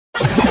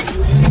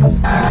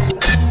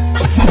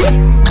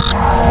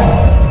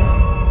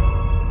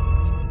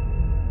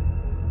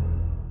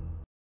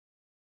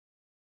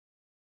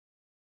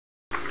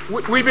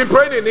we've been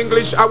praying in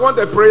English. I want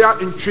a prayer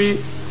in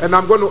Tree, and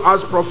I'm going to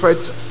ask Prophet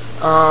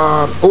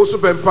Owusu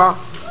Bempah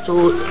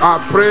to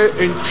pray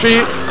in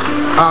Tree,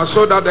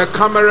 so that the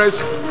cameras,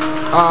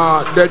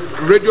 the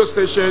radio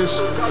stations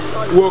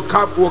will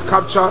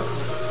capture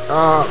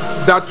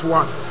that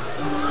one.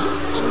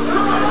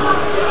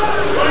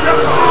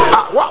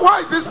 Why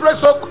is this place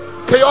so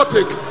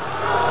chaotic?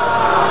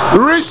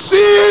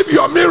 Receive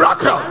your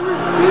miracle.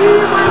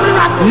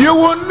 You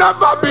will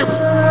never be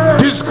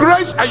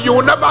disgraced, and you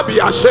will never be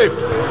ashamed.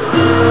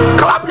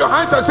 Clap your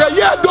hands and say,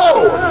 yeah,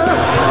 though.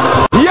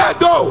 Yeah,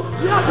 though.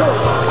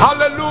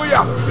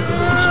 Hallelujah.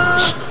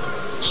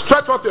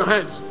 Stretch out your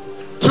hands.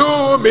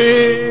 To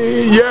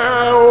me,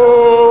 yeah,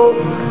 oh,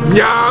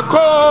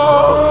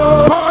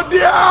 nyako,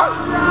 podia.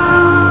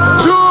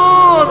 To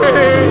me,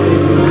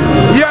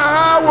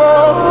 yeah, oh.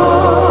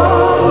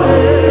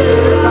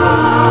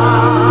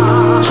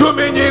 To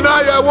me,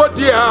 nina, yeah, oh,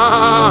 dear.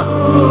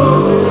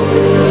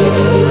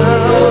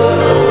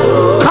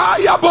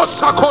 Kaya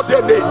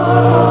bosakodene.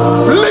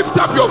 Lift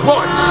up your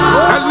voice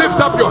and lift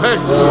up your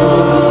hands.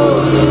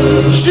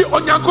 She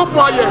onyako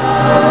moye.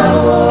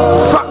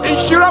 Fa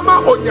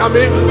inshirama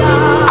onyame.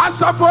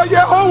 Asafo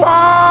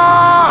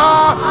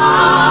Yehovah.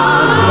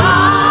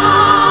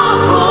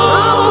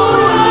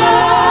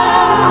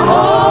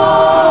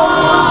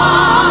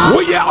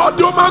 Uye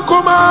oduma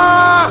kuma.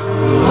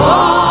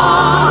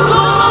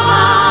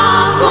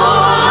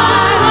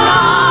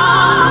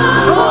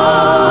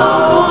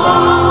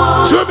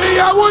 To me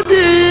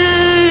Yahudi.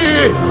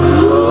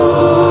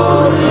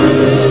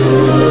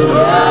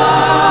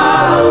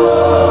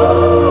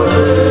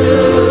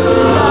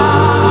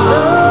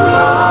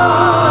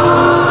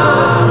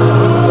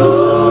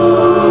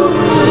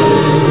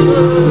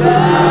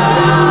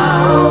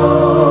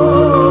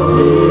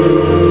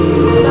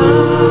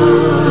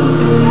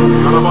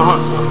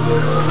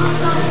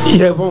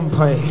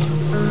 Yevompai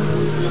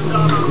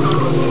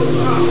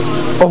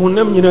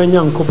Ohunam nyina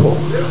nyankopo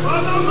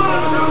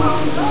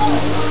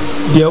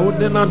de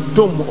wodena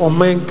dom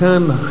oman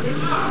Ghana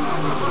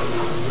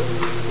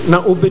na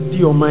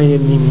obedi oman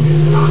anim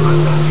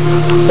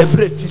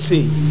ebreti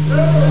sei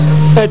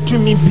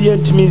atumi bia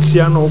ntimi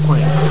nsia na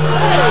okwan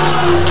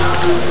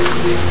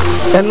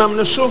enam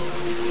ne so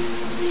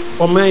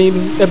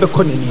oman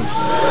ebekọ nani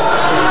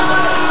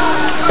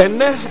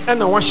enne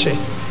ena wahye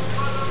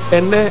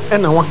enne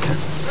ena waka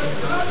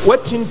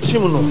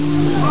watintim no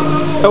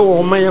ewo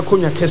oman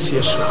yakonya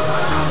kese so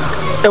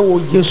ewo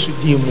Yesu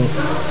di mu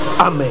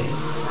amen.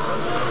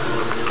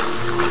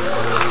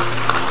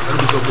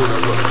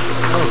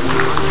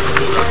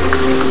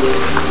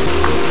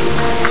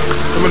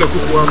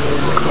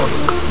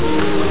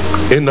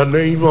 In the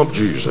name of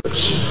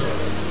Jesus,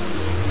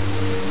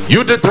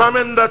 you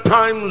determine the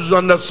times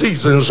and the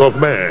seasons of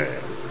man,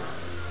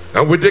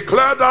 and we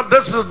declare that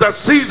this is the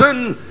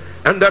season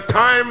and the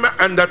time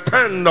and the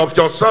turn of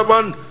your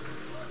servant,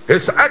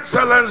 His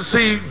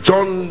Excellency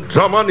John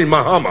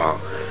Mahama.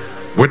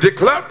 We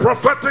declare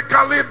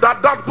prophetically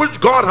that that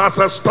which God has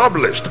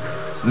established,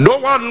 no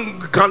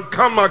one can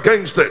come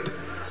against it.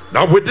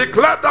 Now we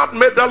declare that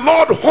may the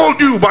Lord hold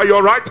you by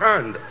your right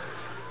hand.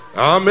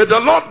 May the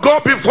Lord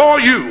go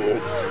before you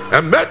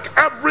and make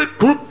every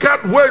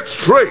crooked way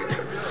straight.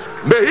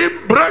 May He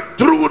break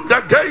through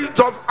the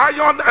gates of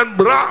iron and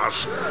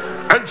brass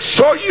and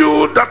show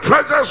you the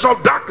treasures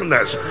of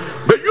darkness.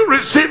 May you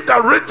receive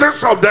the riches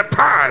of the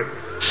time.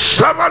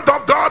 Servant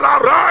of God,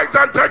 arise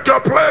and take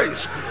your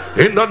place.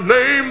 In the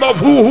name of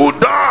who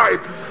died,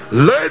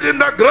 laid in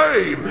the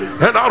grave,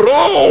 and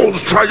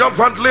arose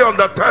triumphantly on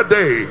the third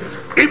day,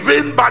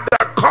 even by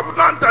the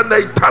covenant and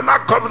the eternal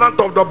covenant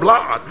of the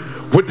blood,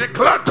 we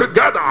declare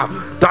together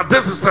that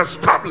this is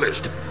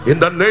established in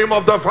the name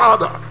of the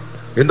Father,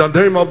 in the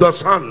name of the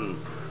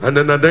Son, and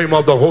in the name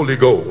of the Holy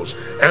Ghost.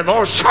 And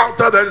all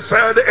shouted and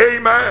said,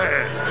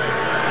 Amen.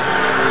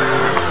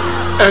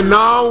 And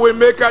now we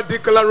make a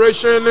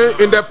declaration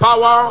in the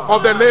power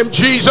of the name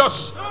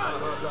Jesus,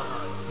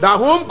 that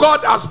whom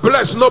God has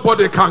blessed,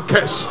 nobody can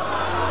curse.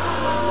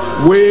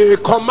 We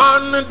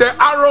command the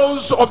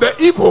arrows of the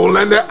evil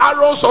and the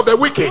arrows of the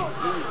wicked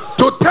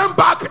to turn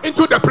back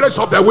into the place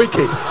of the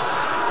wicked.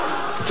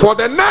 For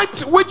the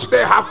net which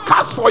they have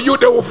cast for you,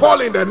 they will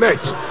fall in the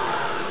net.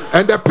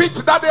 And the pit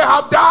that they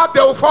have dug, they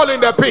will fall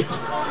in the pit.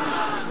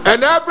 And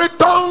every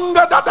tongue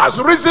that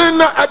has risen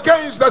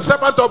against the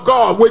servant of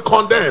God, we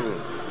condemn.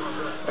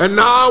 And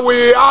now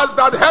we ask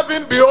that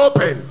heaven be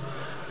open,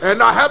 and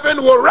that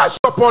heaven will rest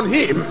upon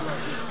him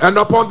and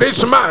upon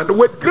this man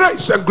with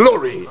grace and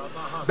glory.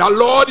 That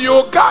Lord,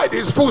 you guide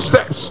his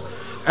footsteps,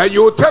 and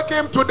you take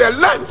him to the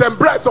length and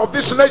breadth of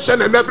this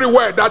nation and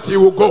everywhere that he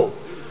will go.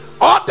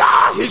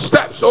 Order his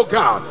steps, oh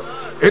God,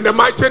 in the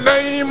mighty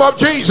name of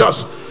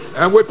Jesus.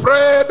 And we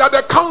pray that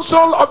the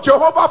counsel of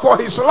Jehovah for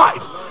his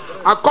life,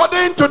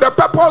 according to the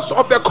purpose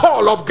of the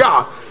call of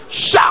God,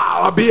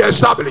 shall be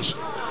established.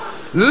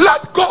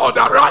 Let God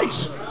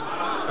arise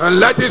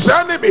and let his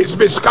enemies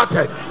be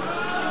scattered.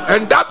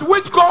 And that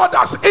which God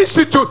has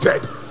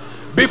instituted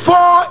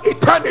before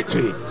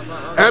eternity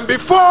and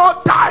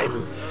before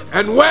time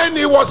And when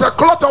he was a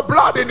clot of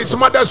blood in his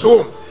mother's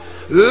womb,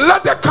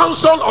 let the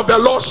counsel of the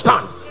Lord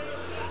stand.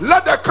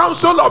 Let the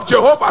counsel of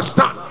Jehovah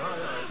stand.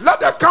 Let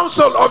the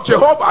counsel of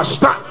Jehovah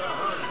stand.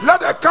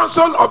 Let the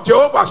counsel of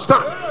Jehovah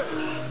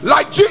stand.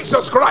 Like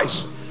Jesus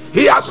Christ,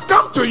 he has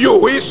come to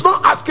you. He is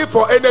not asking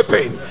for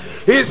anything.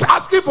 He is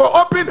asking for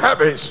open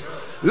heavens.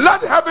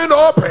 Let heaven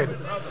open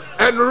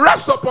and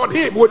rest upon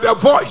him with a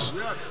voice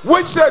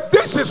which said,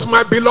 this is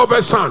my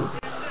beloved son,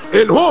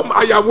 in whom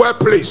I am well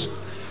pleased.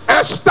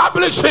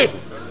 Establish him,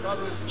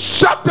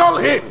 settle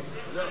him,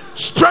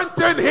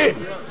 strengthen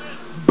him,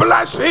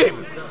 bless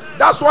him.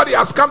 That's what he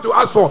has come to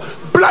ask for.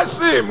 Bless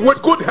him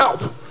with good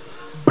health,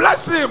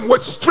 bless him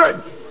with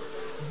strength,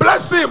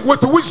 bless him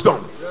with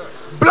wisdom,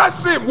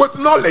 bless him with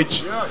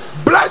knowledge,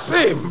 bless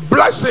him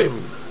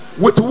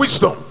with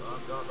wisdom.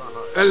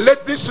 And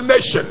let this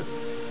nation,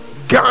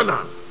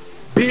 Ghana,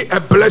 be a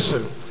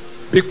blessing,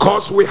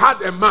 because we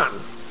had a man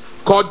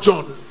called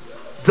John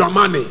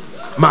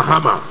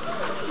Mahama.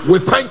 We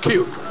thank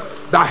you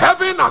that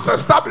heaven has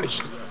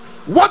established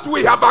what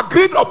we have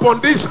agreed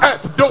upon this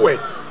earth doing.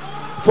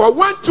 For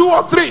when 2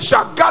 or 3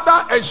 shall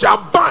gather and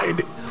shall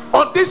bind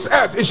on this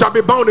earth, it shall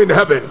be bound in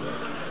heaven.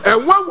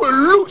 And when we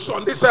loose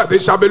on this earth,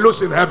 it shall be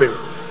loose in heaven.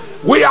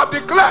 We have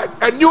declared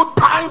a new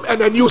time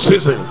and a new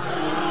season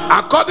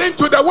according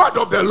to the word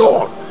of the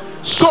Lord.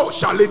 So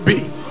shall it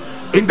be,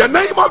 in the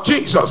name of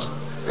Jesus.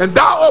 And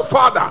thou, O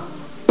Father,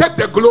 take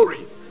the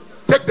glory,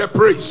 take the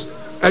praise,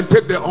 and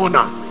take the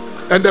honor.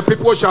 And the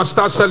people shall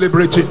start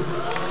celebrating.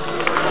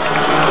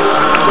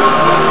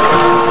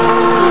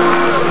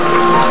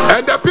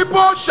 And the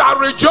people shall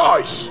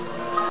rejoice.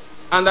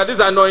 Under this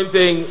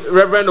anointing,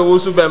 Reverend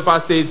Owusu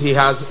Bempah says he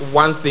has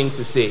one thing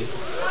to say.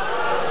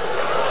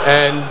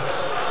 And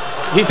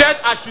he said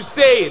I should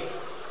say it.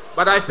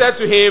 But I said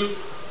to him,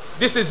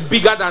 this is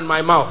bigger than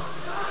my mouth.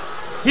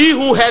 He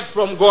who heard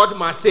from God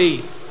must say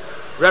it.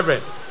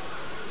 Reverend.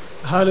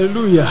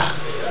 Hallelujah.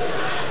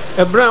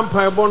 Abraham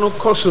Paibono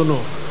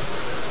Kosono.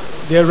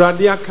 The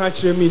Radia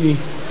Kachre Mini.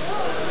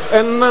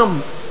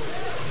 Enam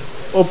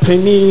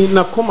Openi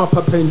Nakoma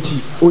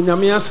Papenti.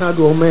 Unyamia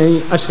Sadu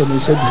Omei Asheni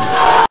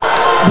Sebi.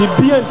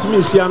 Bibi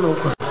Antimisiano.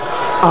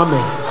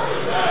 Amen.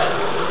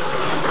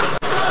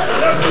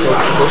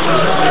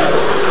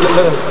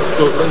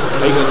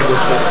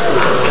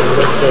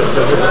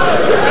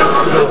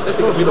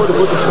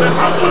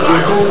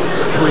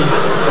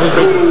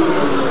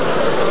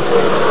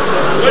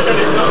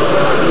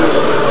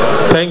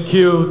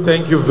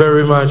 Thank you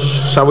very much.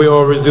 Shall we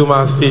all resume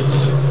our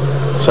seats?